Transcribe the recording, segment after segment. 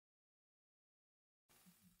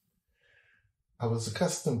I was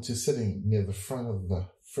accustomed to sitting near the front of the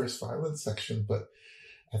first violin section, but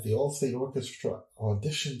at the All-State Orchestra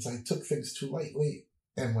auditions, I took things too lightly,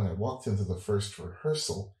 and when I walked into the first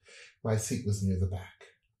rehearsal, my seat was near the back.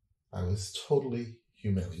 I was totally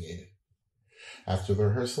humiliated. After the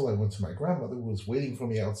rehearsal, I went to my grandmother, who was waiting for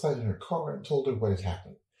me outside in her car, and told her what had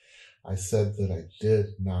happened. I said that I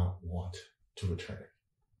did not want to return.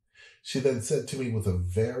 She then said to me with a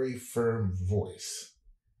very firm voice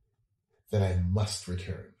that I must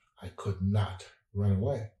return. I could not run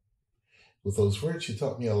away. With those words, she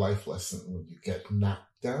taught me a life lesson. When you get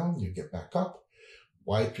knocked down, you get back up,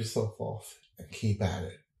 wipe yourself off, and keep at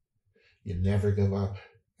it. You never give up,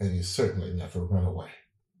 and you certainly never run away.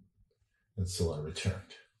 And so I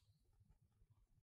returned.